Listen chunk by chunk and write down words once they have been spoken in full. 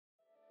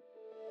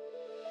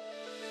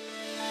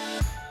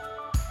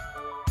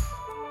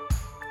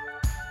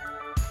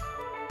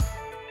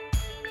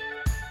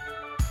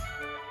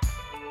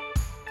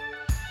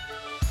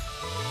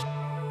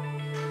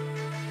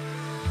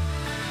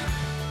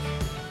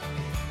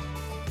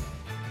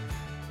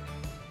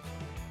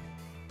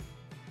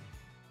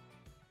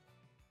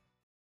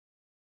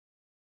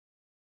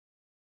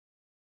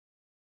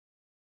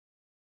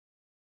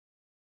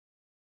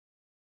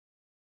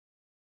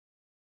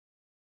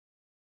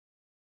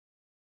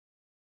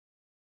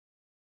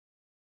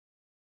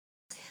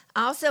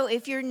Also,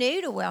 if you're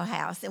new to Well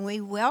House, and we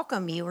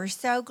welcome you, we're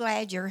so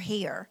glad you're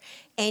here,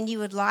 and you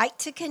would like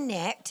to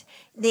connect,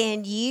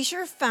 then use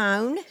your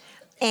phone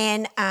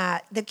and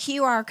the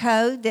QR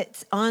code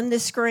that's on the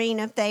screen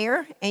up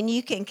there, and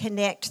you can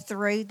connect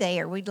through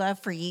there. We'd love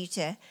for you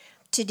to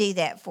do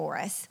that for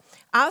us.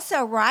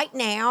 Also, right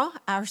now,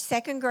 our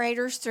second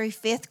graders through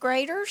fifth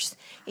graders,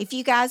 if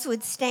you guys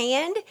would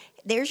stand,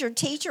 there's your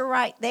teacher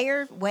right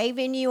there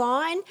waving you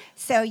on.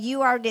 So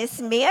you are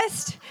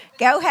dismissed.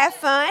 Go have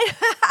fun.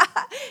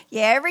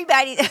 Yeah,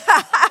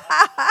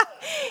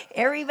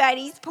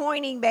 everybody's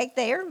pointing back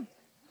there.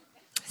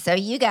 So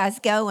you guys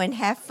go and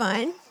have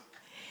fun.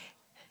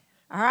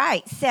 All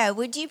right, so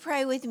would you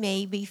pray with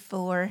me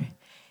before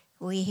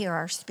we hear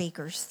our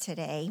speakers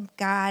today?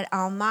 God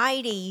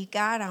Almighty,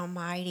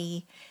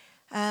 oh,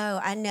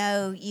 I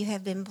know you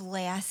have been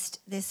blessed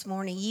this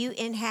morning. You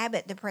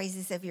inhabit the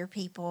praises of your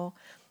people,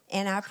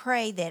 and I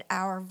pray that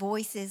our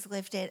voices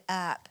lifted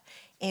up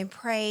in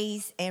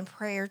praise and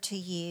prayer to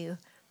you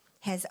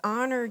has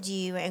honored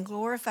you and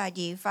glorified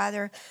you.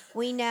 Father,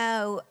 we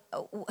know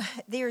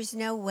there's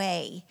no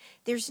way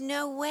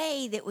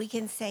that we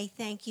can say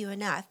thank you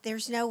enough.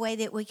 There's no way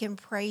that we can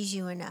praise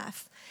you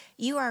enough.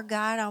 You are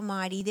God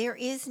Almighty. There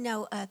is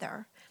no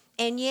other.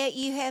 And yet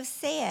you have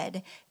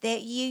said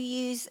that you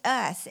use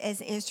us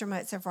as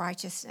instruments of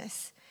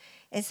righteousness.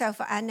 And so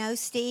I know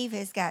Steve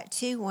has got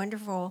two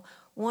wonderful,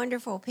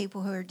 wonderful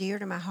people who are dear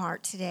to my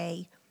heart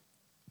today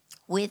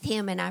with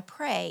him. And I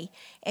pray,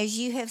 as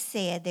you have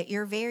said, that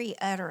your very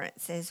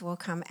utterances will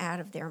come out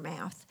of their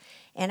mouth.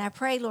 And I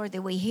pray, Lord,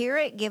 that we hear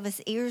it, give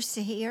us ears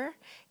to hear,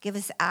 give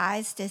us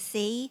eyes to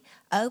see,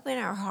 open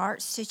our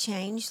hearts to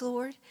change,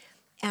 Lord,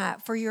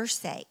 for your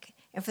sake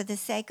and for the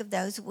sake of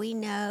those we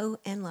know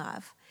and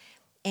love.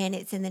 And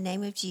it's in the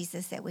name of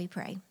Jesus that we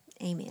pray.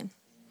 Amen.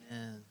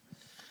 Amen.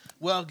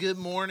 Well, good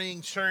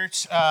morning,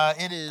 church.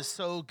 It is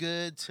so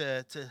good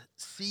to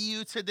see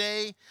you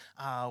today.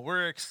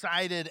 We're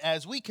excited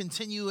as we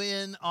continue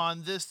in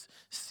on this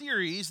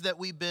series that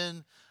we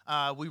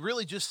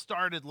really just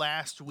started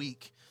last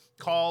week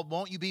called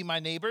Won't You Be My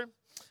Neighbor?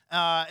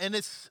 And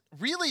it's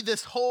really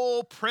this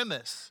whole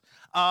premise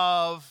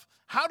of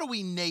how do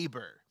we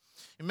neighbor?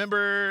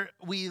 Remember,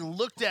 we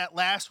looked at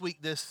last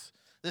week this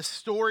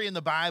story in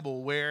the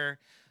Bible where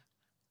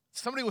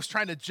somebody was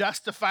trying to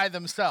justify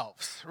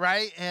themselves,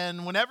 right?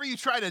 And whenever you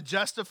try to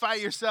justify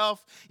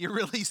yourself, you're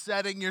really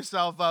setting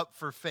yourself up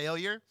for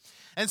failure.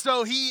 And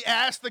so he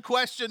asked the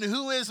question,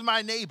 who is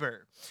my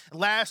neighbor?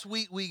 Last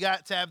week, we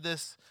got to have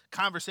this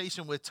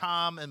conversation with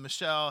Tom and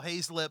Michelle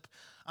Hazlip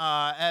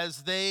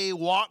as they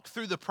walked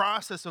through the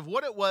process of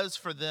what it was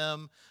for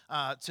them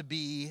to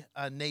be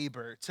a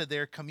neighbor to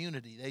their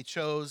community. They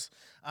chose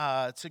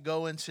to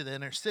go into the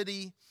inner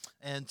city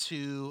and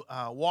to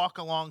walk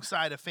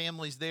alongside of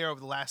families there over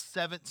the last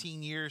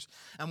 17 years.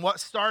 And what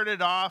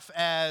started off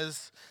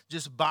as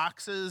just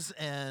boxes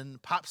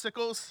and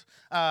popsicles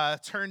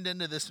turned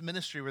into this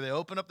ministry where they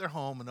opened up their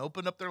home and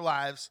opened up their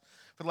lives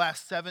for the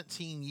last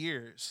 17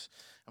 years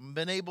and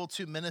been able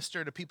to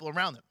minister to people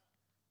around them.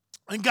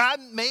 And God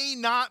may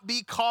not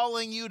be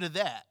calling you to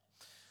that,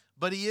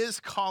 but he is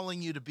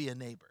calling you to be a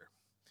neighbor.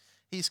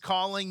 He's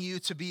calling you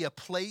to be a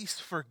place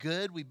for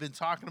good. We've been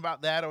talking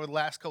about that over the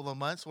last couple of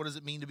months. What does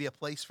it mean to be a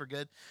place for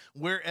good?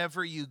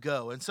 Wherever you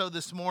go. And so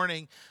this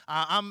morning,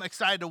 I'm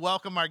excited to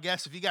welcome our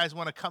guests. If you guys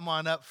want to come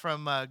on up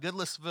from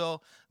Goodlettsville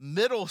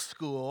Middle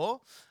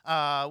School,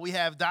 we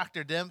have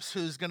Dr. Demps,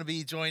 who's going to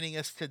be joining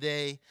us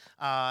today.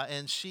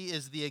 And she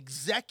is the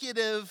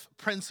executive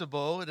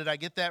principal. Did I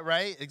get that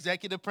right?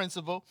 Executive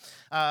principal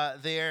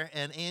there.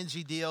 And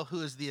Angie Deal,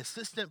 who is the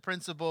assistant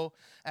principal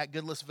at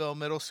Goodlettsville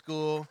Middle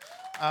School.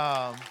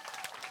 I'm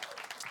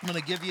going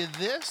to give you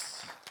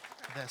this.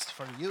 That's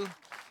for you. Yeah,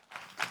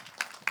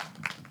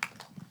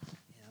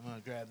 I'm going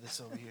to grab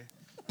this over here.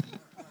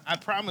 I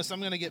promise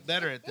I'm going to get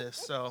better at this.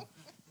 So,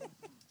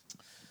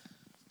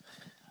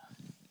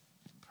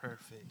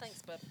 perfect.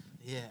 Thanks, bud.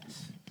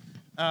 Yes.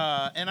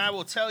 And I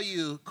will tell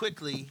you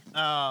quickly,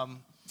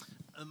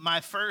 my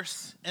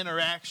first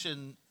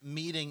interaction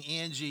meeting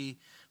Angie,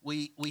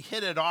 we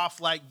hit it off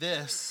like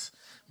this.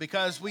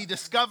 Because we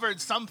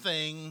discovered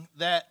something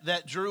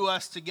that drew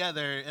us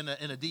together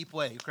in a deep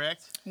way,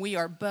 correct? We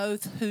are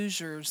both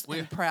Hoosiers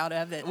and proud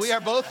of it. We are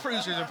both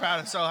Hoosiers and proud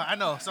of it. So I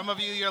know some of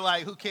you're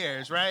like, who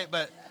cares, right?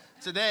 But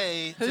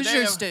today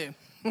Hoosiers do.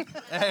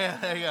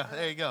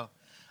 There you go.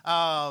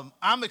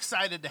 I'm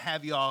excited to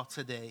have you all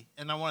today,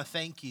 and I want to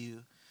thank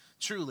you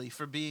truly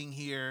for being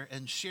here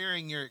and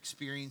sharing your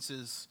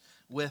experiences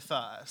with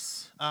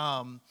us.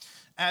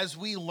 As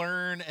we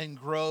learn and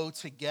grow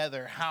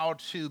together how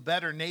to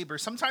better neighbor,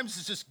 sometimes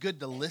it's just good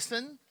to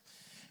listen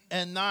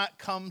and not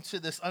come to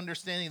this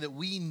understanding that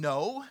we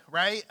know,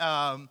 right?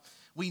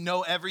 We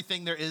know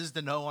everything there is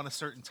to know on a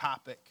certain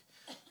topic.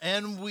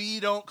 And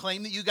we don't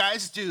claim that you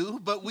guys do,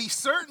 but we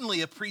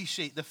certainly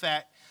appreciate the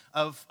fact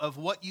of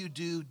what you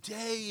do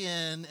day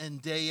in and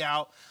day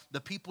out,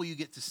 the people you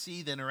get to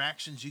see, the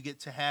interactions you get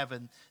to have,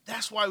 and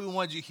that's why we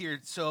wanted you here.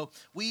 So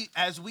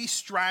as we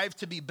strive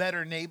to be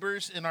better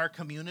neighbors in our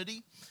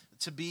community,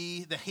 to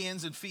be the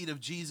hands and feet of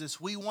Jesus,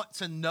 we want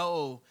to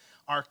know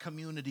our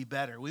community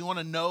better. We want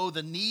to know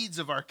the needs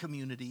of our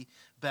community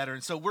better.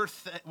 And so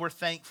we're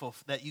thankful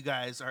that you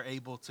guys are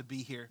able to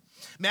be here.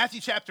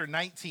 Matthew chapter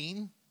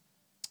 19,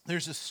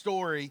 there's a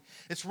story.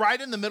 It's right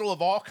in the middle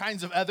of all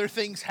kinds of other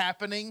things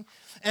happening.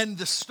 And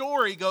the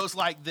story goes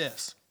like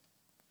this.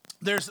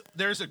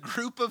 There's a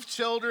group of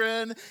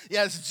children.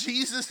 Yes,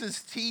 Jesus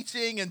is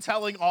teaching and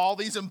telling all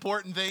these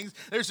important things.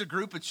 There's a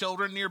group of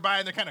children nearby,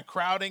 and they're kind of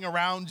crowding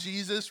around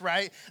Jesus,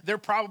 right? They're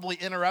probably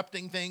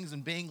interrupting things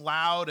and being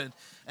loud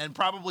and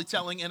probably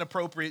telling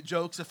inappropriate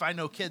jokes, if I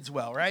know kids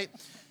well, right?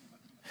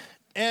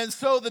 And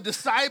so the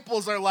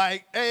disciples are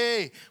like,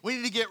 hey, we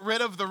need to get rid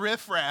of the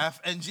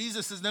riffraff. And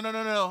Jesus says,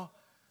 no.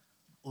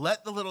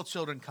 Let the little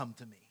children come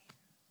to me.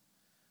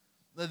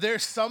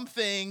 There's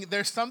something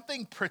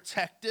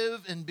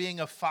protective in being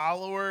a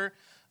follower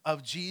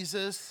of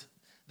Jesus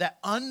that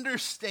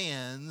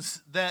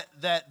understands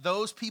that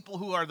those people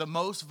who are the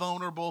most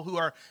vulnerable, who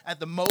are at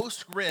the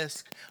most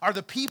risk, are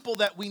the people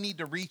that we need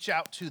to reach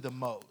out to the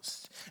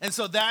most. And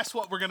so that's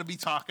what we're going to be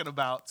talking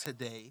about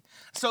today.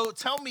 So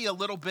tell me a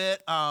little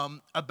bit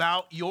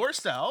about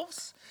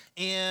yourselves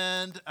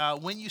and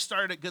when you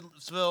started at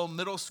Goodlettsville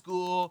Middle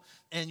School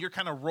and your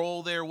kind of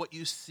role there, what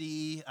you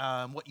see,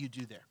 what you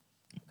do there.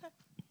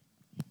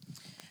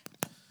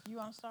 You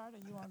want to start or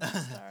you want me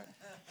to start?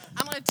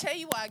 I'm going to tell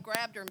you why I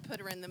grabbed her and put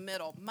her in the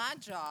middle. My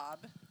job,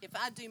 if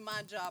I do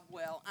my job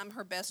well, I'm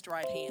her best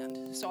right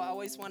hand. So I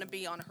always want to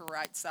be on her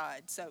right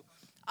side. So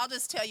I'll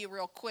just tell you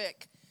real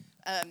quick.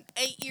 8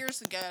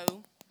 years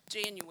ago,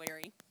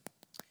 January,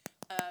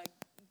 a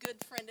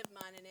good friend of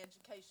mine in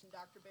education,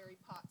 Dr. Barry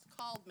Potts,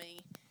 called me,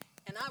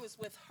 and I was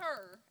with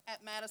her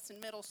at Madison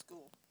Middle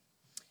School.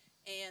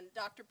 And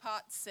Dr.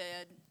 Potts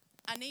said,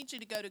 I need you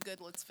to go to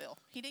Goodlettsville.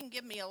 He didn't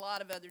give me a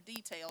lot of other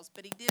details,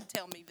 but he did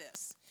tell me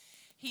this.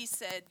 He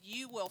said,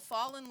 you will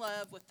fall in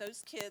love with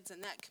those kids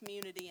in that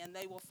community, and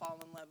they will fall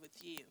in love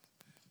with you.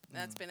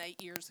 That's been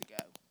 8 years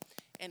ago.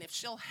 And if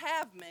she'll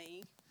have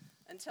me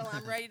until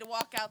I'm ready to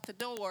walk out the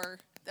door,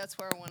 that's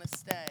where I want to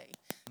stay.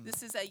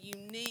 This is a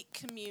unique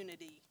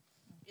community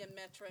in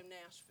Metro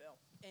Nashville.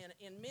 And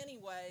in many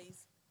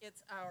ways,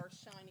 it's our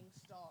shining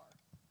star.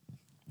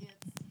 It's,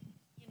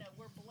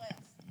 we're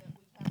blessed that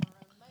we have our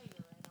own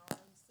mayor and our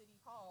own city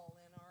hall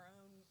and our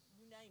own,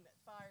 you name it,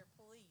 fire,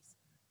 police.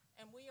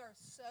 And we are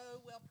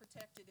so well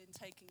protected and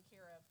taken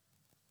care of.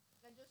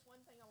 And just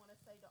one thing I want to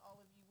say to all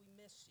of you, we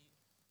miss you.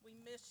 We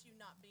miss you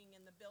not being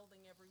in the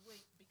building every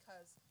week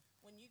because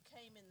when you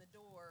came in the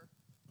door,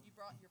 you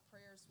brought your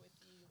prayers with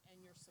you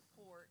and your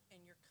support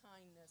and your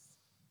kindness.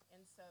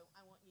 And so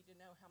I want you to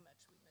know how much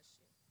we miss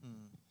you.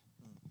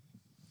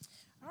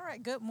 All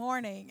right, good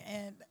morning,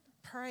 and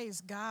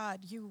praise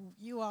God,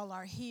 you all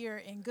are here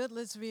in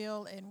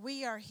Goodlettsville, and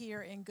we are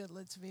here in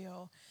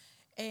Goodlettsville.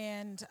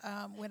 And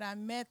when I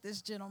met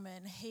this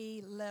gentleman,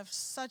 he left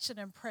such an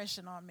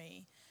impression on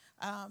me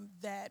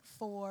that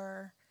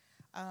for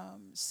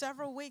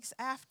several weeks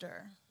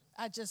after,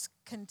 I just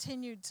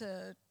continued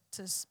to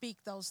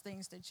speak those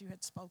things that you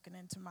had spoken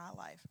into my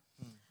life.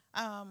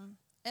 And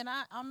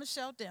I'm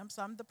Michelle Demps.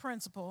 I'm the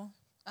principal.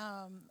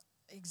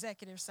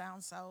 Executive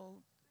sounds so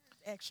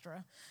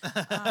extra.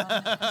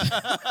 I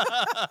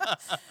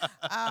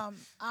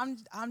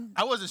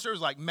wasn't sure. It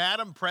was like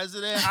Madam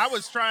President. I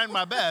was trying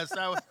my best.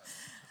 I'm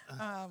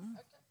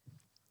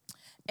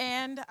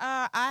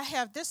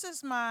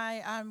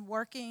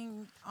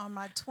working on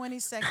my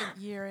 22nd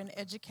year in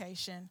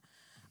education.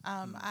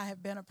 I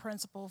have been a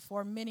principal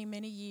for many,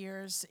 many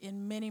years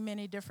in many,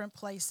 many different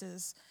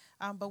places.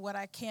 But what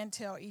I can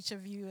tell each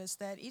of you is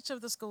that each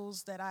of the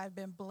schools that I've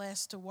been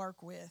blessed to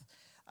work with,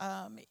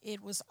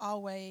 it was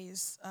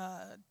always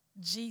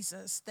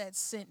Jesus that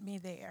sent me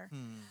there.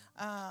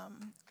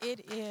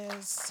 It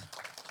is,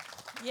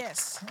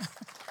 yes.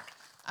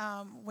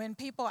 When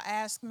people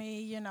ask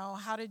me,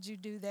 how did you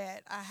do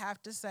that? I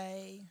have to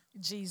say,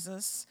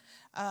 Jesus.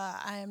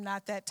 I am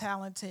not that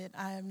talented.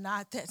 I am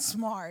not that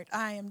smart.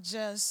 I am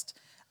just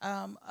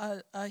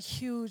a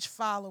huge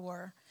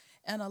follower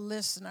and a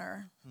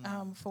listener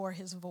for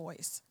his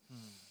voice.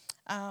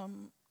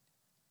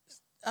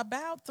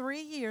 About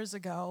 3 years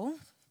ago,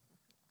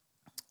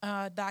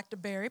 Dr.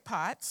 Barry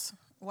Potts,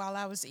 while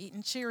I was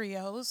eating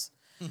Cheerios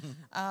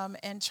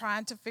and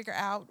trying to figure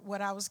out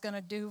what I was going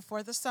to do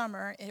for the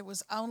summer, it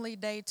was only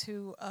day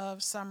 2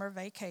 of summer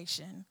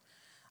vacation.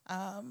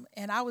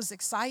 And I was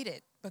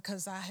excited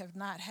because I have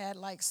not had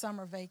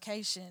summer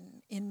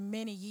vacation in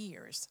many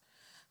years.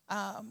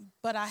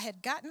 But I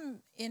had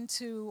gotten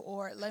into,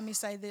 or let me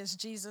say this,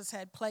 Jesus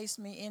had placed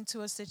me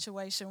into a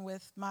situation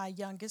with my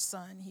youngest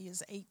son. He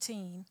is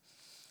 18.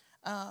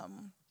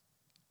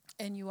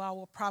 And you all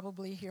will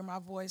probably hear my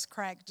voice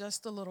crack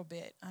just a little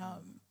bit.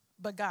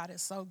 But God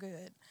is so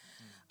good.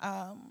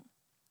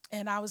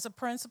 And I was a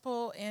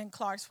principal in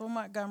Clarksville,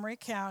 Montgomery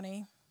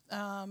County.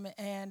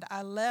 And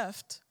I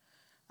left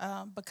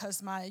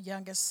because my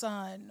youngest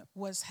son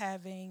was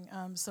having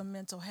some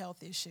mental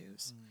health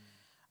issues.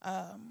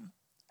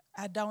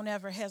 I don't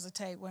ever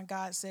hesitate when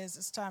God says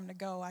it's time to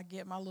go. I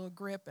get my little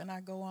grip and I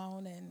go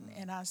on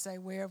and I say,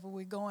 wherever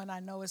we're going, I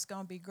know it's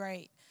going to be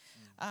great.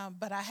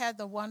 But I had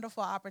the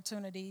wonderful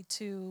opportunity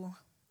to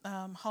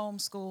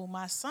homeschool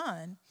my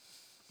son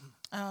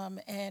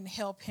and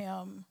help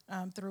him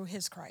through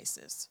his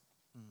crisis.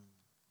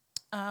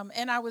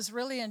 And I was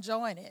really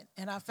enjoying it.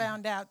 And I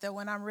found out that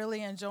when I'm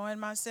really enjoying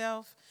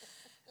myself,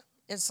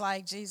 it's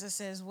like Jesus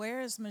says,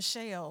 where is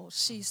Michelle?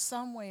 She's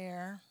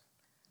somewhere.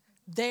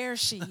 There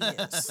she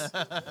is.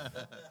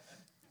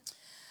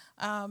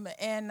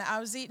 And I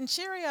was eating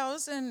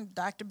Cheerios, and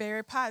Dr.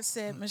 Barry Potts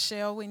said,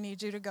 Michelle, we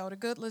need you to go to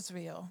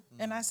Goodlettsville.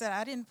 And I said,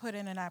 I didn't put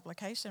in an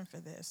application for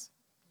this.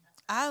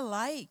 I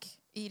like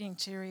eating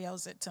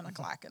Cheerios at 10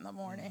 o'clock in the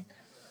morning.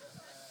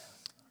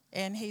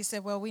 And he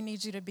said, well, we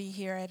need you to be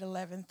here at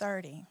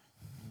 11:30.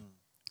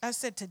 I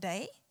said,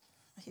 today?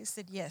 He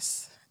said,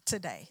 yes,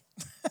 today.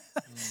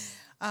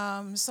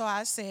 So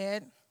I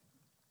said,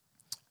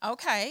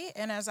 okay.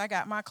 And as I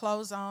got my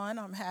clothes on,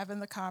 I'm having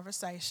the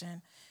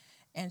conversation.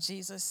 And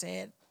Jesus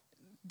said,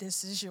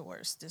 this is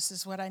yours. This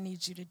is what I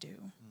need you to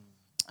do.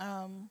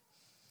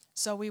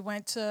 So I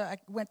went to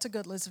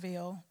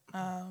Goodlettsville,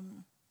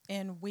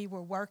 and we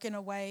were working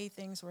away.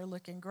 Things were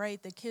looking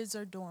great. The kids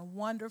are doing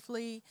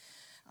wonderfully,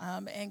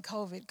 and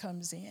COVID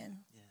comes in.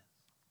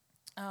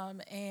 Yeah.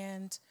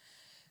 And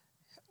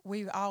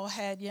we all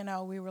had,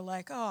 we were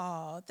like,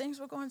 oh,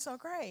 things were going so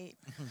great.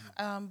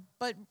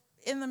 But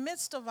in the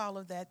midst of all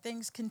of that,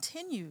 things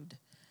continued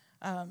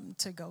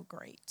to go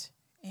great.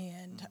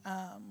 And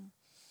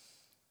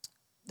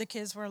the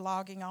kids were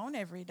logging on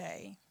every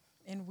day,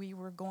 and we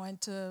were going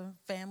to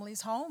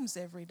families' homes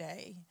every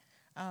day.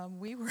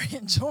 We were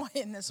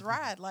enjoying this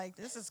ride. Like,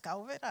 this is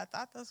COVID. I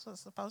thought this was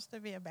supposed to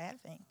be a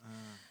bad thing.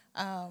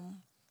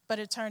 But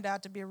it turned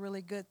out to be a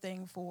really good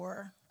thing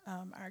for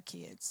our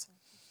kids.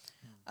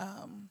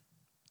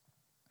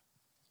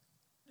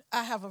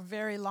 I have a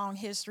very long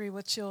history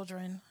with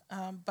children,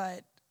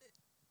 but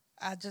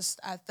I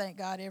thank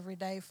God every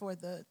day for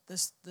the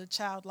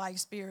childlike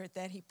spirit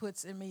that he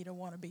puts in me to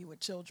want to be with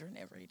children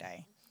every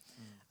day.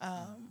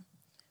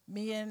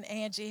 Me and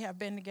Angie have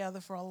been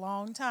together for a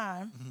long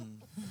time,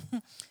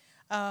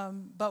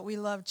 but we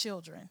love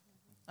children,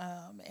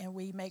 and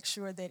we make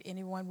sure that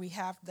anyone we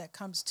have that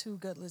comes to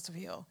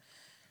Goodlettsville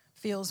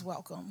feels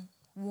welcome,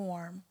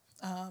 warm,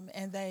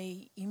 and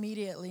they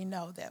immediately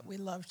know that we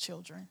love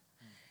children.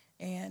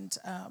 And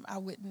I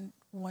wouldn't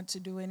want to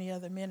do any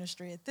other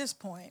ministry at this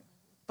point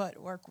but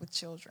work with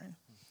children.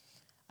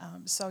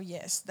 So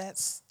yes,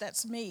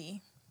 that's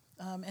me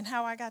and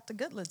how I got to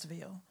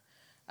Goodlettsville.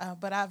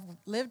 But I've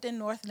lived in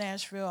North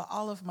Nashville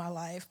all of my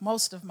life,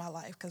 most of my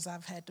life, because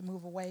I've had to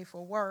move away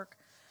for work.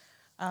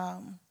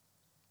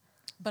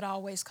 But I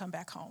always come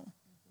back home.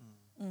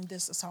 And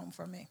this is home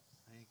for me.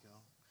 There you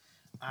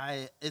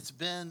go. It's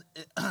been,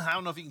 I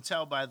don't know if you can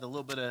tell by the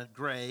little bit of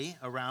gray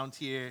around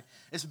here.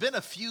 It's been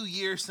a few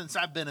years since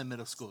I've been in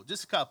middle school,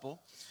 just a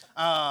couple.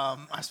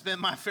 I spent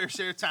my fair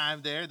share of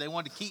time there. They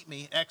wanted to keep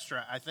me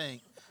extra, I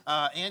think,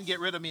 and get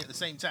rid of me at the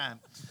same time.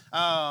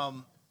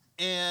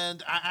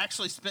 And I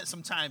actually spent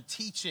some time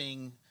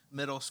teaching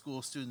middle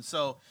school students.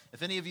 So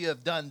if any of you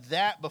have done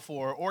that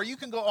before, or you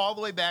can go all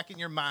the way back in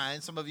your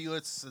mind, some of you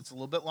it's a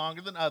little bit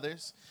longer than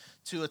others,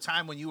 to a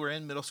time when you were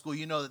in middle school,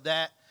 you know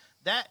that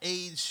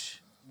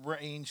age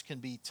range can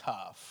be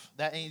tough.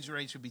 That age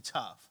range can be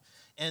tough.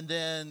 And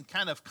then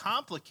kind of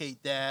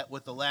complicate that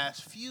with the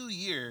last few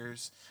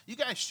years, you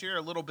guys share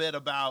a little bit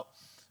about,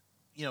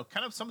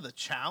 kind of some of the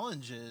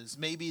challenges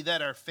maybe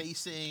that are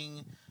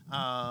facing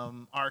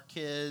our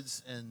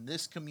kids in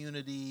this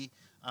community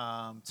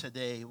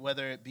today,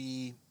 whether it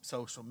be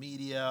social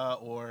media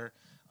or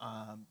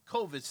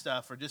COVID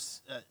stuff or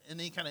just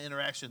any kind of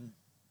interaction.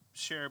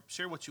 Share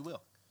what you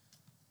will.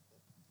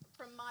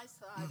 From my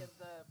side of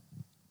the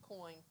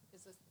coin,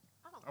 is this?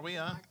 I don't Are we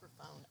on?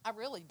 Microphone. I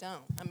really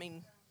don't. I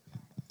mean.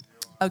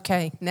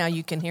 Okay, now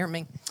you can hear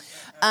me.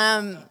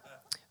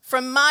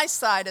 From my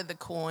side of the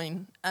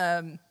coin,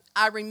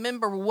 I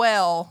remember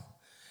well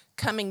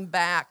coming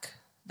back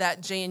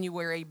that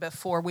January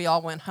before we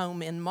all went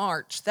home in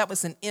March. That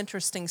was an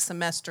interesting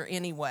semester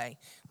anyway.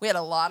 We had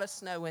a lot of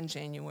snow in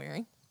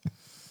January,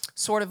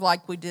 sort of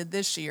like we did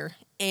this year.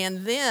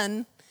 And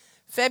then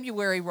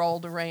February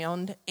rolled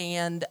around,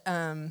 and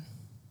I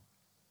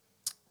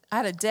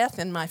had a death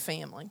in my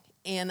family,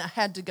 and I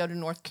had to go to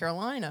North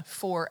Carolina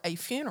for a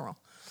funeral.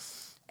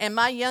 And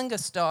my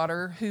youngest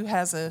daughter, who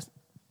has a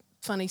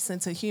funny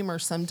sense of humor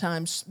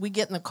sometimes, we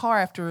get in the car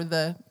after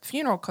the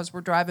funeral because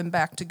we're driving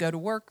back to go to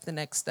work the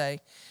next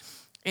day.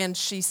 And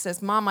she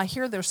says, Mom, I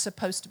hear there's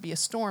supposed to be a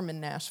storm in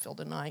Nashville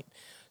tonight.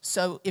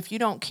 So if you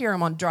don't care, I'm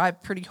going to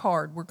drive pretty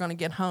hard. We're going to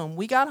get home.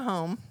 We got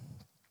home,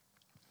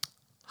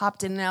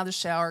 hopped in and out of the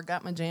shower,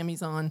 got my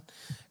jammies on,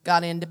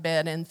 got into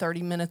bed, and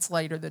 30 minutes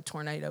later the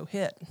tornado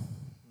hit.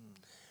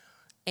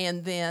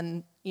 And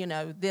then,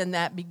 then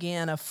that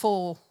began a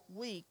full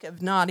week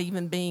of not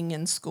even being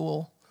in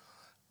school.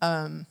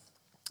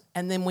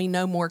 And then we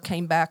no more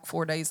came back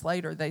 4 days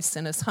later. They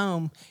sent us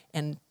home.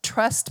 And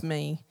trust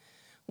me,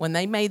 When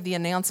they made the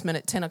announcement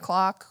at 10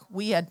 o'clock,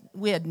 we had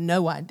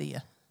no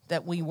idea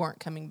that we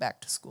weren't coming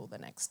back to school the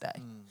next day.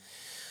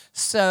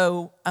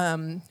 So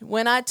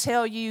when I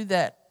tell you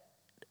that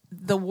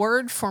the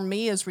word for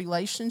me is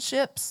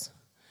relationships,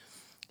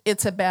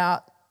 it's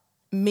about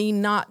me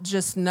not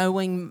just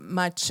knowing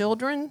my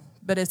children,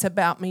 but it's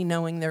about me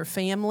knowing their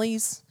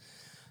families.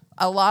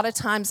 A lot of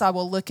times I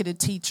will look at a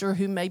teacher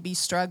who may be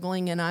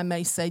struggling and I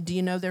may say, do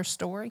you know their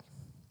story?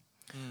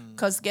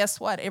 Because guess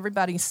what?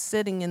 Everybody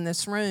sitting in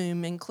this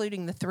room,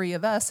 including the three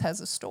of us,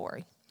 has a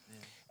story. Yeah.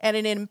 And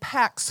it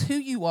impacts who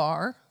you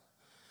are,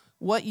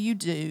 what you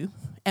do,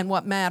 and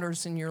what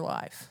matters in your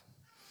life.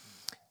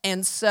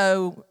 And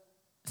so,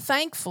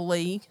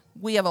 thankfully,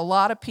 we have a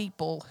lot of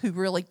people who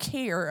really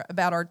care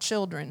about our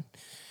children.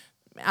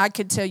 I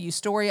could tell you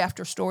story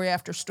after story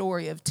after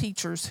story of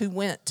teachers who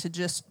went to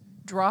just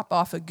drop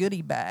off a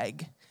goodie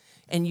bag,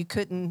 and you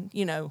couldn't,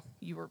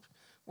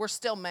 we're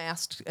still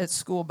masked at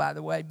school, by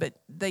the way, but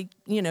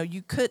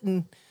you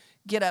couldn't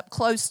get up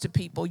close to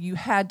people. You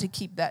had to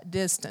keep that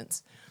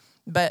distance.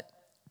 But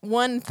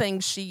one thing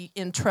she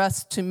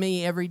entrusts to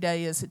me every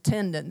day is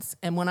attendance.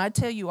 And when I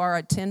tell you our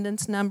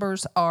attendance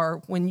numbers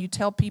are, when you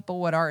tell people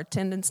what our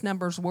attendance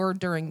numbers were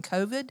during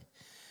COVID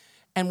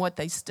and what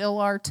they still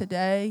are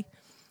today,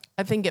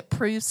 I think it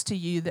proves to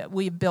you that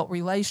we've built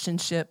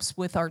relationships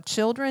with our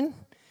children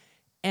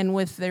and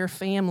with their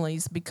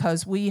families,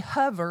 because we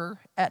hover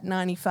at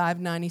 95,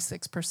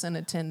 96%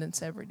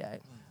 attendance every day.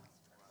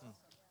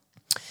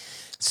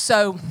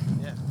 So,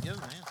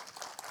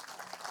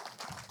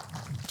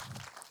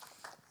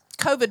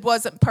 COVID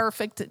wasn't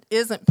perfect. It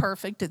isn't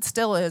perfect. It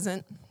still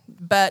isn't.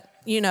 But,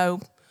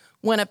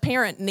 when a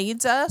parent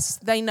needs us,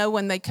 they know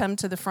when they come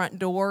to the front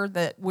door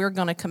that we're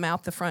going to come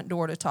out the front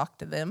door to talk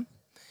to them.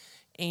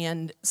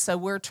 And so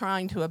we're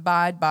trying to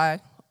abide by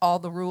all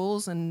the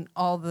rules and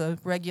all the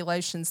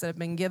regulations that have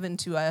been given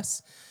to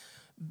us.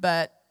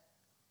 But,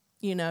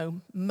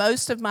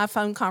 most of my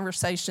phone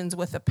conversations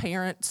with a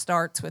parent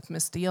starts with,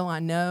 Miss Deal, I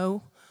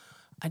know,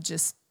 I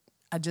just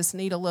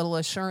need a little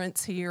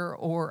assurance here,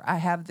 or I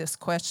have this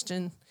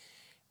question.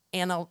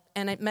 And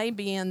it may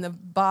be in the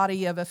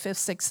body of a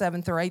 5th, 6th,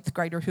 7th, or 8th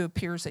grader who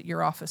appears at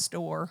your office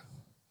door,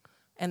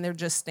 and they're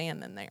just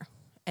standing there.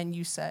 And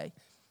you say,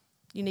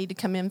 you need to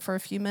come in for a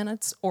few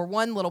minutes? Or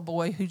one little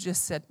boy who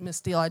just said, Miss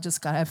Deal, I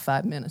just got to have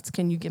 5 minutes.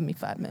 Can you give me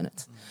 5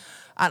 minutes?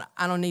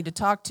 I don't need to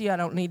talk to you. I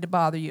don't need to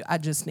bother you. I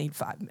just need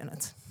 5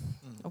 minutes.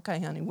 Okay,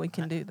 honey, we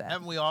can do that.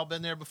 Haven't we all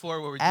been there before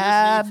where we just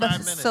need 5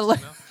 minutes?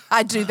 Absolutely.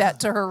 I do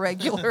that to her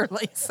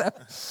regularly.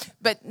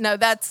 But no,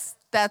 that's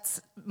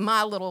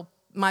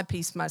my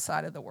piece, my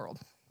side of the world.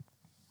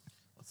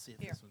 Let's see if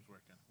this one's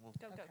working.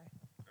 Go.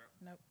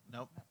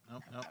 Nope.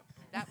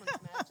 That one's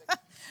magic.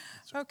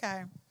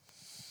 Okay.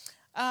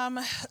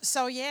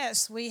 So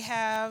yes, we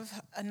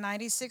have a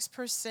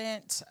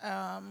 96%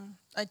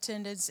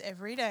 attendance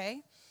every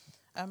day.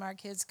 Our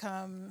kids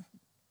come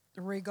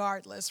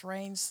regardless,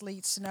 rain,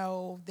 sleet,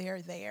 snow,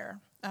 they're there.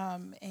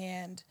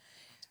 And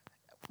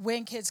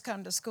when kids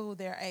come to school,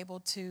 they're able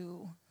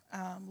to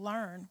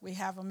learn. We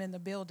have them in the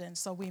building,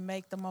 so we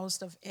make the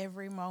most of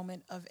every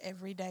moment of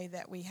every day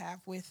that we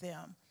have with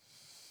them.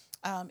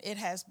 It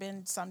has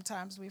been,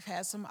 sometimes we've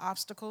had some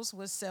obstacles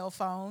with cell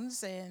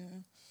phones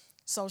and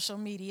social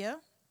media.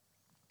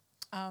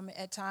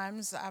 At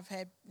times I've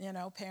had,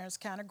 parents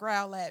kind of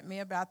growl at me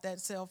about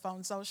that cell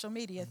phone social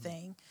media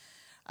thing.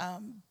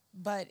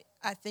 But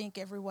I think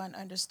everyone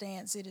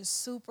understands it is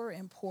super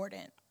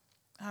important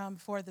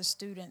for the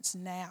students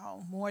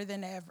now, more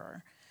than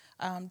ever,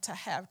 to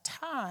have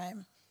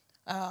time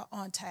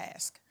on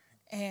task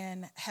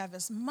and have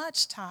as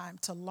much time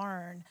to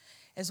learn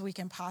as we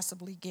can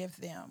possibly give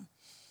them.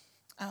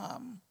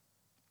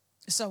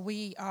 So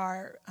we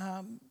are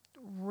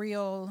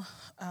real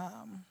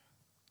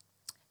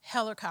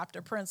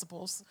helicopter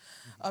principles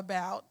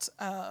about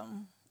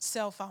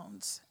cell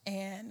phones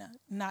and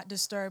not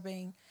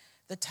disturbing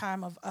the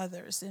time of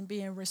others and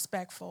being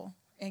respectful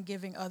and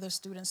giving other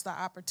students the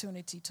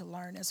opportunity to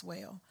learn as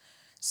well.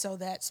 So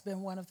that's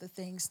been one of the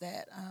things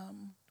that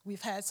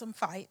we've had some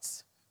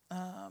fights,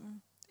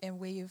 and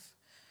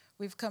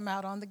we've come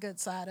out on the good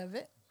side of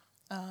it,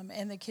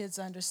 and the kids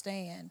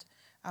understand.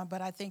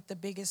 But I think the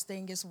biggest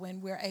thing is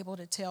when we're able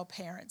to tell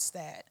parents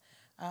that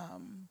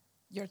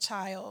your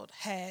child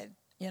had,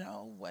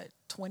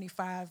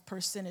 25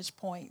 percentage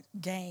point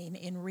gain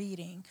in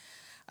reading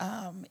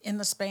in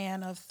the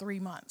span of 3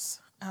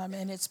 months.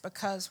 And it's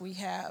because we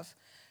have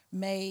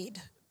made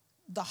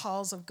the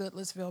halls of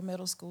Goodlettsville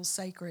Middle School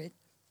sacred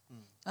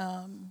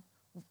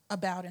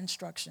about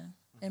instruction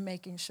and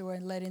making sure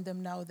and letting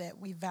them know that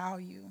we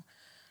value.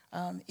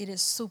 It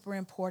is super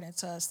important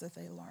to us that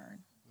they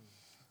learn,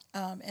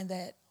 and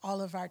that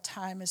all of our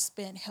time is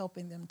spent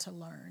helping them to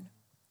learn.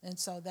 And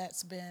so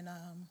that's been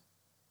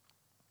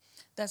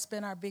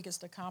our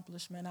biggest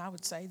accomplishment, I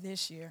would say,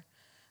 this year.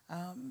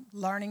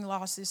 Learning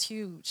loss is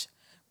huge,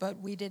 but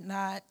we did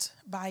not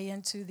buy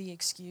into the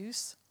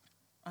excuse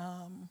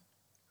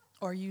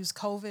or use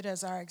COVID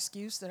as our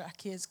excuse that our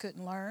kids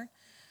couldn't learn.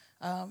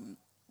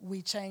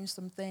 We changed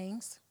some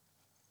things.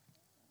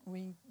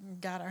 We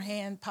got our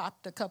hand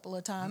popped a couple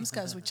of times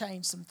because we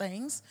changed some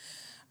things.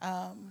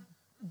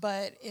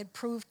 But it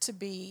proved to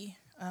be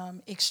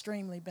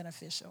extremely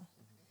beneficial.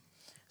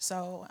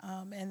 So,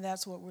 and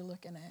that's what we're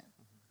looking at.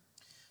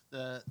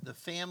 The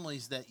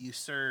families that you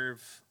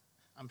serve,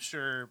 I'm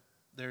sure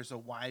there's a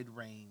wide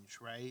range,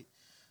 right?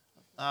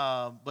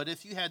 But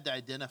if you had to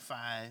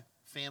identify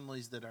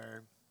families that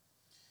are,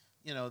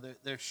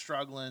 they're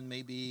struggling,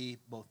 maybe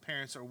both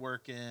parents are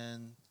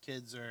working,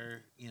 kids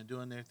are,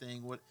 doing their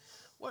thing.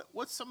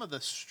 What's some of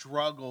the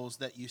struggles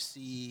that you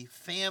see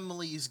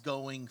families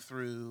going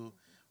through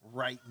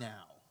right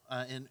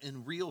now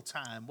in real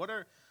time? What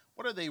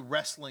are they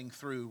wrestling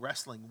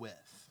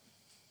with?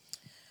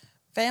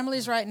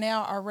 Families right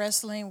now are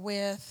wrestling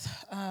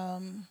with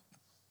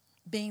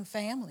being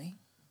family,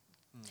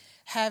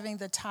 having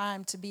the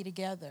time to be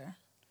together,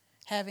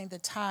 having the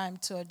time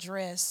to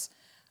address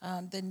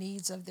the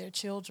needs of their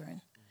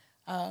children.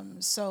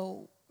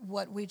 So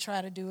what we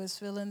try to do is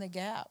fill in the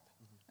gap.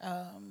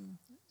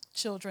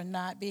 Children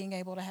not being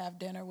able to have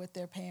dinner with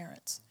their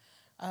parents,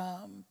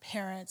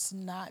 parents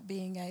not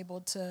being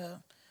able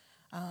to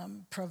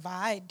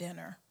provide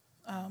dinner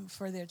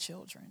for their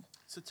children.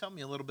 So tell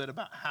me a little bit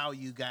about how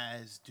you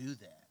guys do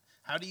that.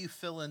 How do you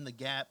fill in the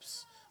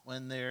gaps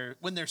when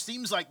there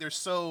seems like there's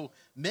so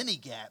many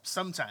gaps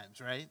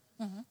sometimes, right?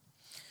 Mm-hmm.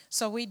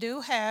 So we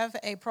do have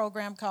a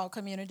program called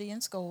Community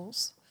in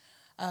Schools,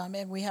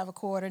 and we have a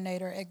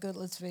coordinator at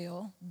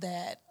Goodlettsville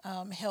that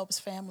helps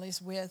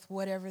families with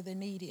whatever the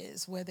need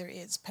is, whether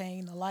it's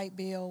paying the light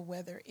bill,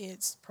 whether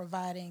it's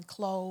providing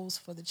clothes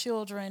for the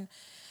children,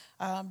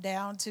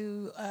 down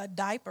to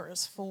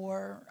diapers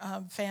for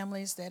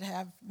families that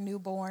have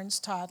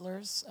newborns,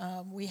 toddlers.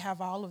 We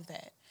have all of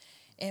that.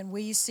 And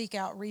we seek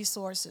out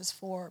resources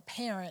for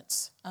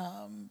parents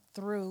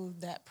through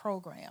that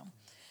program.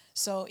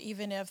 So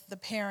even if the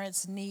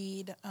parents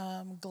need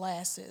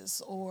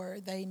glasses or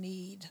they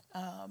need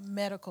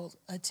medical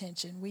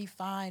attention, we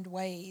find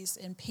ways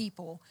and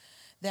people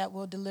that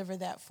will deliver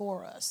that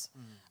for us.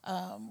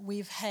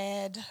 We've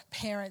had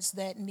parents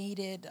that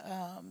needed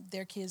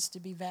their kids to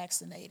be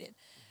vaccinated,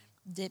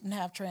 didn't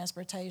have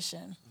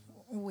transportation.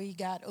 We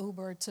got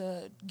Uber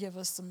to give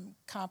us some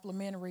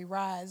complimentary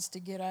rides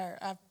to get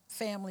our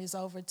families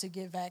over to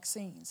get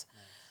vaccines.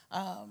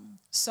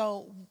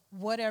 So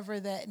whatever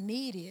that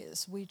need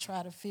is, we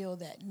try to fill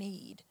that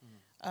need.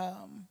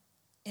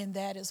 And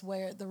that is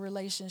where the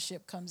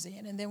relationship comes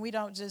in. And then we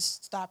don't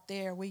just stop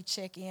there. We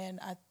check in.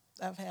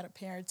 I've had a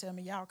parent tell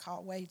me, y'all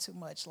call way too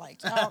much.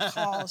 Like, y'all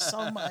call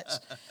so much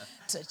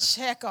to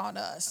check on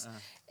us.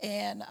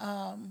 And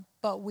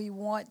but we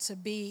want to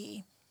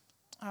be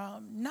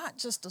not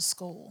just a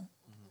school,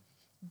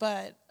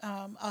 but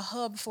a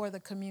hub for the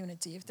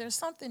community. If there's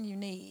something you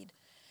need,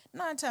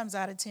 9 times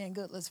out of 10,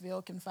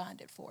 Goodlettsville can find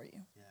it for you.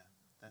 Yeah,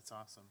 that's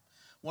awesome.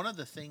 One of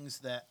the things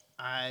that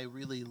I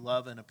really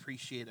love and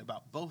appreciate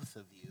about both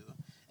of you,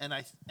 and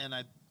I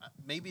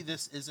maybe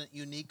this isn't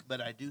unique,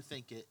 but I do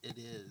think it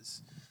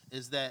is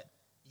that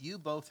you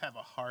both have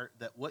a heart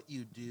that what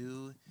you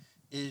do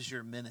is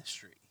your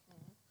ministry.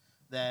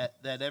 That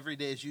every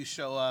day as you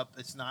show up,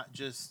 it's not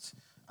just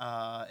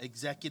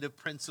executive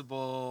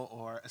principal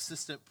or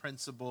assistant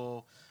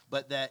principal,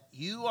 but that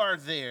you are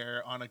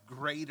there on a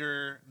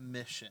greater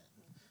mission.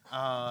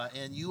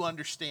 And you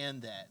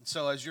understand that.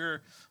 So as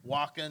you're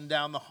walking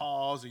down the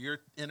halls or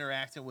you're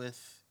interacting with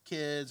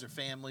kids or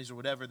families or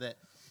whatever, that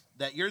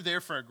you're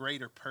there for a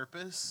greater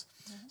purpose.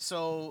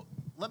 So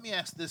let me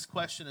ask this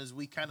question as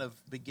we kind of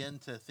begin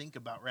to think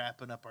about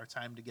wrapping up our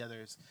time together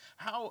is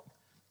how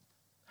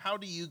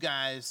do you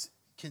guys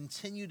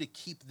continue to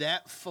keep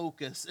that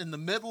focus in the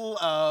middle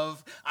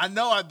of,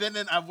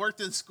 I've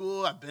worked in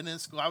school, I've been in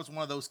school, I was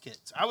one of those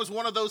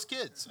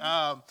kids.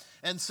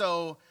 And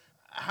so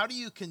how do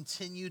you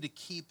continue to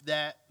keep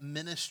that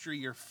ministry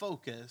your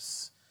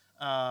focus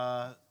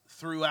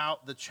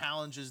throughout the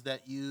challenges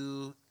that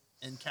you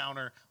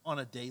encounter on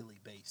a daily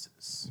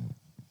basis?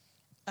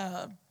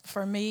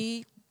 For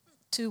me,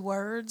 2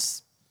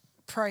 words,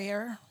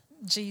 prayer,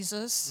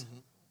 Jesus,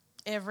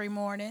 every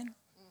morning.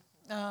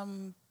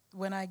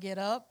 When I get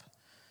up,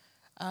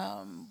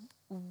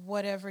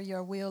 whatever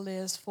your will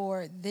is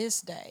for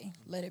this day,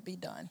 let it be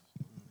done.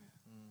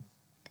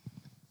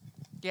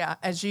 Yeah,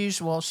 as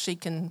usual,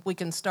 we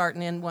can start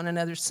and end one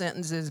another's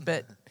sentences,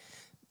 but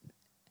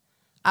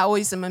I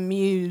always am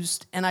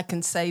amused, and I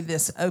can say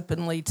this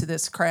openly to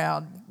this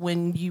crowd,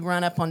 when you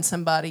run up on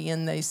somebody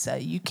and they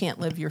say, you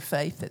can't live your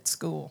faith at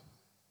school.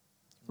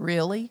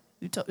 Really?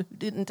 Who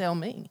didn't tell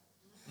me?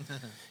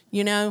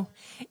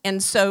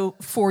 And so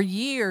for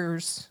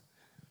years,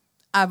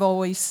 I've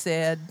always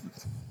said,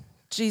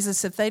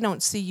 Jesus, if they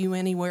don't see you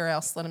anywhere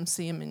else, let them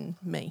see him in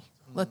me.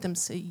 Let them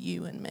see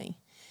you in me.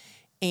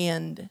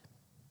 And,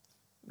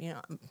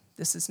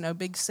 this is no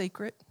big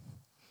secret.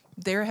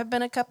 There have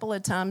been a couple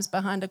of times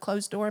behind a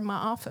closed door in my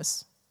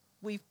office,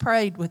 we've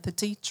prayed with the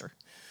teacher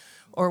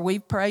or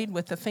we've prayed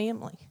with the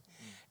family.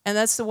 And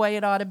that's the way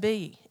it ought to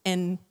be.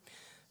 And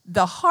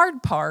the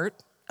hard part,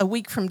 a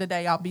week from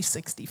today, I'll be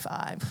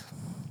 65.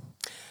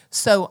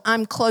 So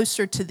I'm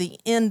closer to the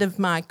end of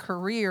my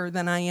career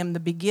than I am the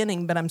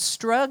beginning, but I'm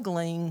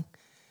struggling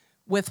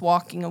with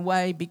walking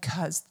away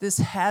because this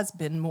has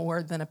been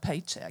more than a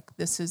paycheck.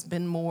 This has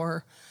been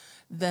more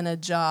than a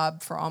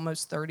job for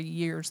almost 30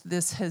 years.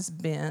 This has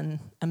been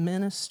a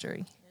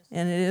ministry,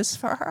 and it is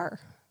for her,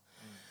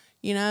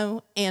 you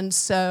know? And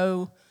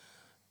so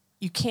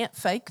you can't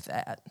fake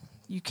that.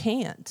 You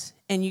can't.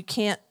 And you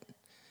can't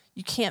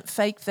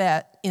fake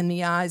that in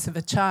the eyes of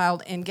a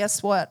child. And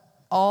guess what?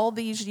 All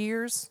these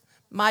years,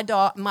 my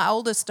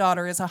oldest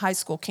daughter is a high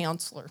school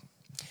counselor.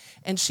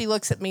 And she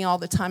looks at me all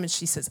the time and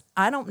she says,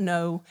 I don't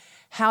know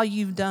how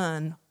you've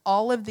done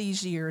all of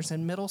these years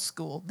in middle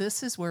school.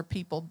 This is where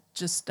people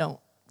just don't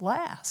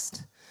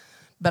last.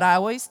 But I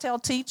always tell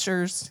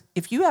teachers,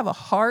 if you have a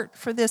heart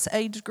for this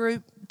age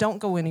group, don't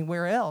go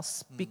anywhere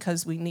else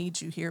because we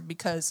need you here.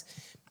 Because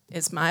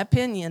it's my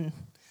opinion,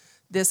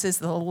 this is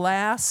the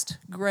last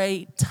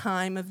great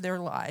time of their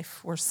life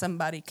where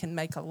somebody can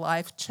make a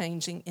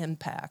life-changing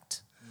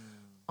impact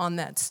on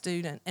that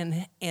student,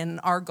 and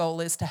our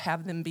goal is to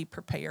have them be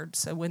prepared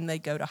so when they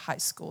go to high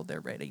school, they're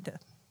ready to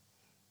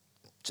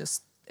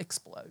just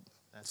explode.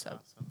 That's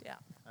awesome. Yeah,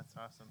 that's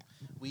awesome.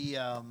 We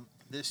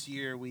this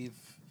year we've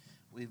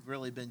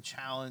really been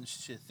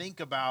challenged to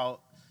think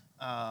about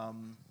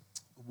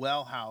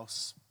Well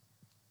House,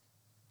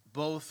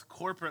 both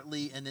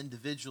corporately and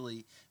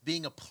individually,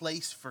 being a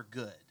place for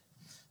good.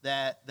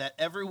 That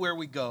everywhere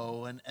we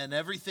go and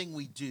everything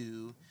we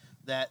do,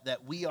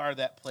 that we are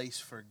that place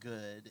for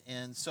good.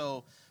 And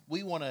so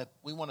we want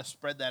to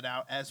spread that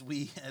out as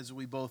we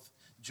both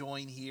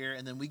join here,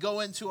 and then we go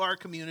into our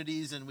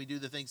communities and we do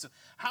the things. So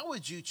how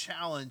would you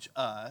challenge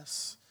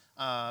us,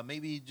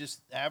 maybe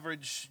just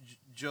average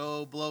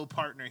Joe Blow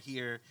partner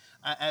here,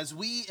 as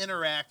we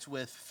interact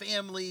with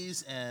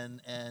families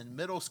and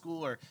middle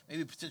school or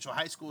maybe potential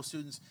high school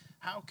students?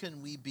 How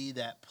can we be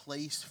that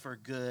place for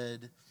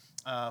good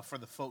for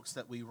the folks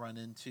that we run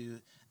into,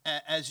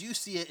 as you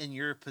see it in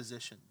your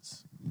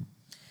positions?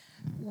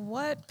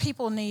 What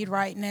people need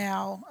right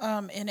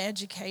now in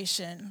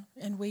education,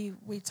 and we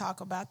talk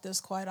about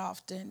this quite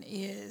often,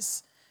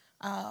 is,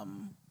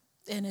 and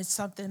it's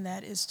something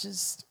that is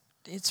just,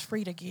 it's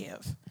free to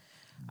give.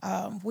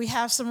 We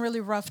have some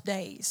really rough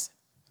days.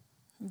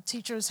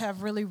 Teachers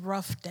have really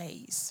rough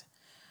days.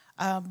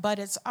 But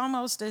it's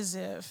almost as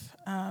if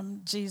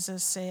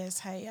Jesus says,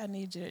 hey, I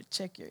need you to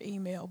check your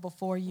email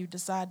before you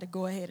decide to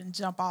go ahead and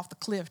jump off the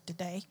cliff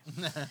today.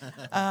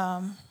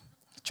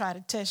 Try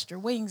to test your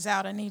wings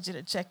out. I need you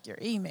to check your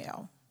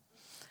email.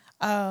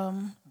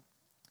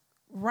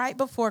 Right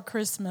before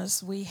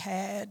Christmas, we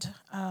had,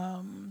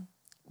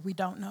 we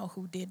don't know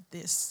who did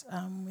this.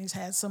 We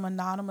had some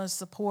anonymous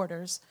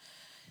supporters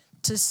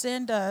to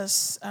send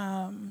us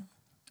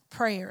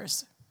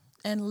prayers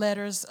and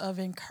letters of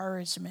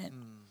encouragement.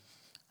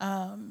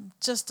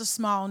 Just a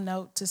small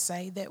note to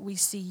say that we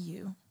see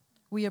you.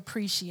 We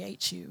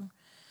appreciate you.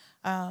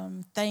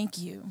 Thank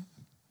you.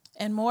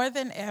 And more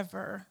than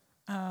ever,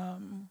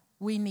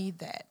 we need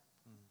that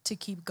to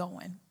keep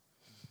going.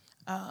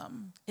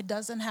 It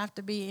doesn't have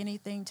to be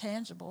anything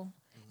tangible.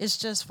 It's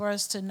just for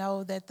us to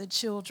know that the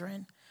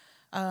children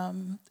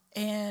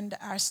and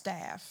our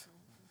staff,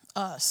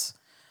 us,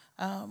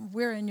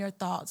 we're in your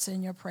thoughts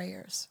and your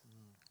prayers.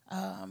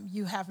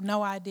 You have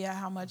no idea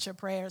how much your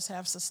prayers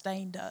have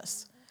sustained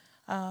us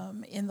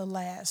in the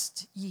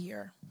last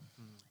year.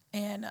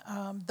 And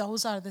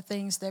those are the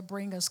things that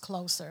bring us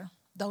closer.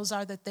 Those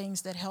are the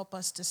things that help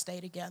us to stay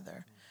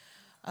together.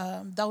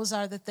 Those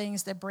are the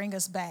things that bring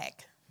us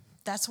back.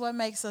 That's what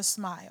makes us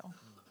smile.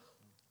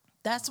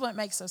 That's what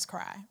makes us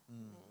cry.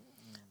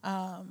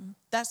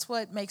 That's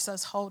what makes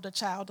us hold a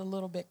child a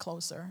little bit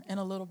closer and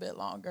a little bit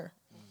longer.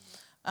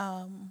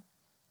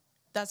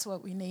 That's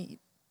what we need.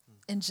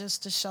 And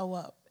just to show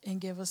up and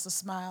give us a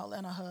smile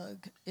and a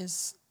hug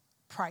is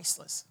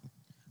priceless.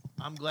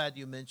 I'm glad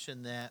you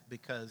mentioned that,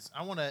 because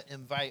I want to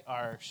invite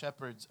our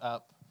shepherds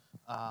up.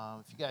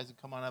 If you guys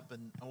would come on up,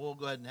 and we'll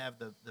go ahead and have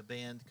the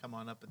band come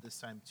on up at this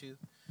time too.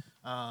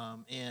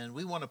 And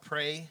we want to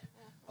pray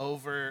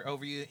over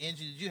you.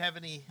 Angie, did you have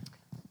any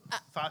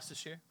thoughts to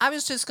share? I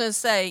was just going to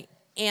say,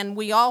 and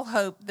we all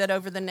hope that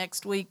over the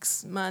next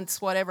weeks,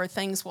 months, whatever,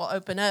 things will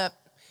open up.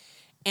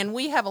 And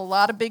we have a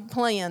lot of big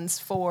plans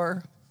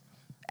for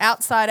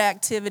outside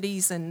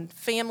activities and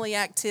family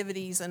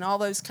activities and all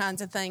those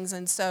kinds of things.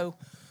 And so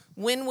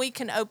when we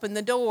can open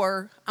the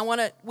door,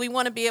 we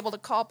want to be able to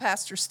call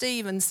Pastor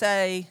Steve and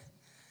say,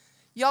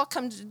 y'all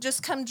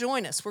just come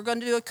join us. We're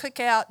going to do a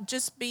cookout.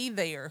 Just be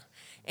there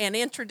and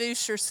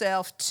introduce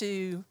yourself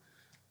to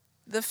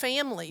the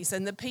families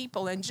and the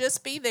people, and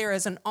just be there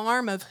as an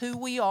arm of who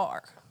we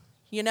are,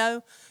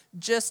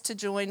 just to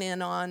join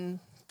in on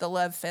the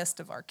love fest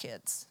of our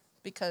kids,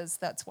 because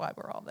that's why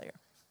we're all there.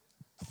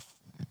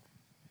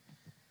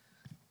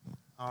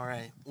 All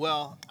right.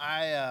 Well,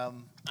 I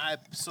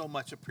so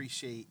much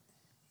appreciate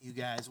you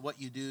guys,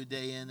 what you do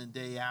day in and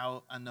day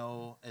out. I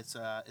know it's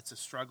a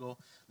struggle.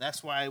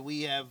 That's why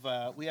we have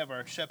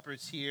our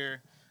shepherds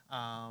here.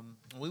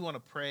 We want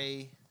to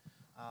pray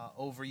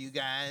over you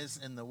guys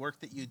and the work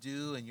that you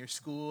do and your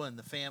school and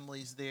the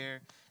families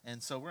there.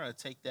 And so we're going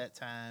to take that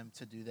time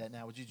to do that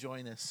now. Would you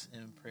join us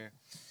in prayer?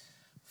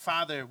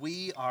 Father,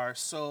 we are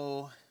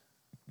so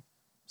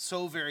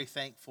very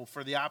thankful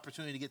for the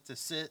opportunity to get to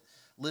sit,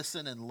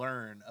 listen, and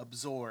learn,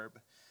 absorb,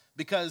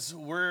 because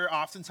we're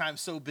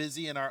oftentimes so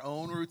busy in our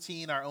own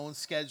routine, our own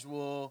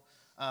schedule,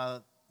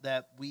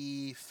 that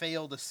we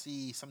fail to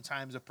see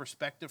sometimes a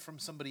perspective from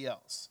somebody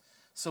else.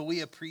 So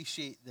we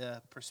appreciate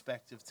the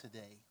perspective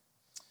today.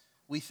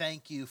 We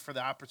thank you for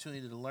the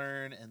opportunity to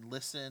learn and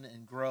listen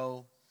and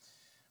grow.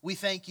 We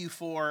thank you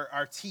for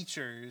our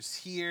teachers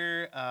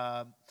here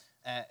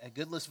at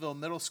Goodlettsville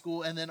Middle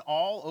School and then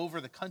all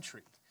over the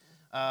country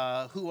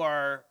who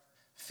are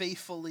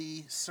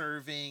faithfully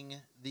serving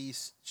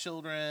these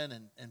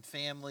children and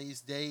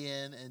families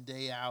day in and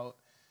day out.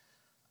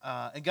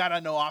 And God, I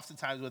know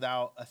oftentimes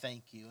without a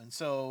thank you. And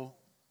so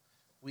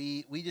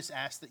we just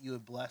ask that you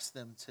would bless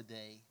them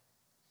today.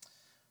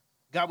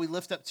 God, we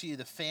lift up to you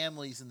the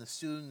families and the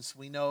students.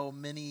 We know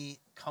many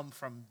come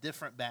from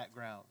different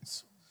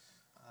backgrounds,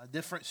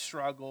 different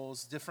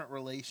struggles, different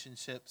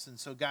relationships. And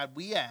so, God,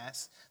 we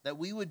ask that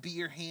we would be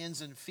your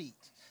hands and feet,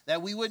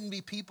 that we wouldn't be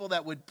people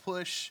that would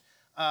push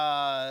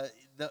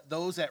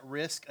those at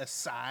risk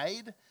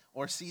aside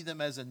or see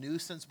them as a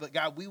nuisance, but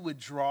God, we would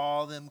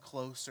draw them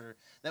closer,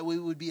 that we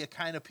would be a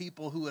kind of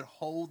people who would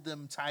hold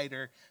them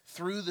tighter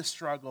through the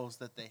struggles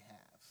that they have.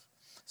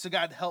 So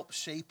God, help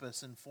shape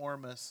us and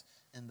form us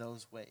in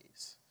those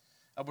ways.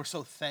 We're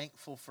so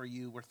thankful for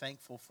you. We're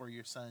thankful for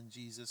your son,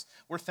 Jesus.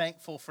 We're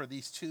thankful for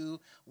these two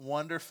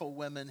wonderful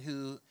women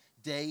who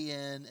day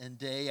in and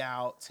day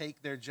out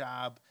take their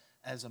job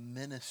as a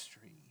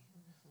ministry.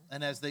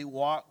 And as they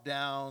walk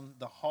down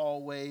the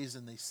hallways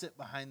and they sit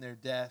behind their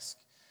desk,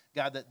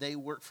 God, that they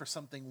work for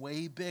something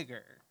way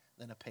bigger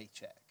than a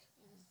paycheck.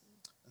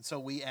 And so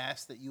we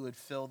ask that you would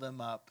fill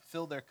them up,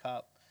 fill their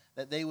cup,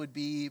 that they would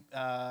be,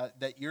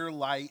 that your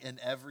light in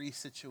every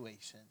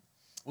situation.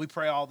 We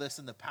pray all this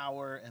in the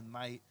power and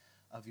might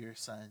of your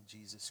son,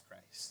 Jesus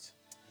Christ.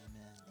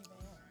 Amen.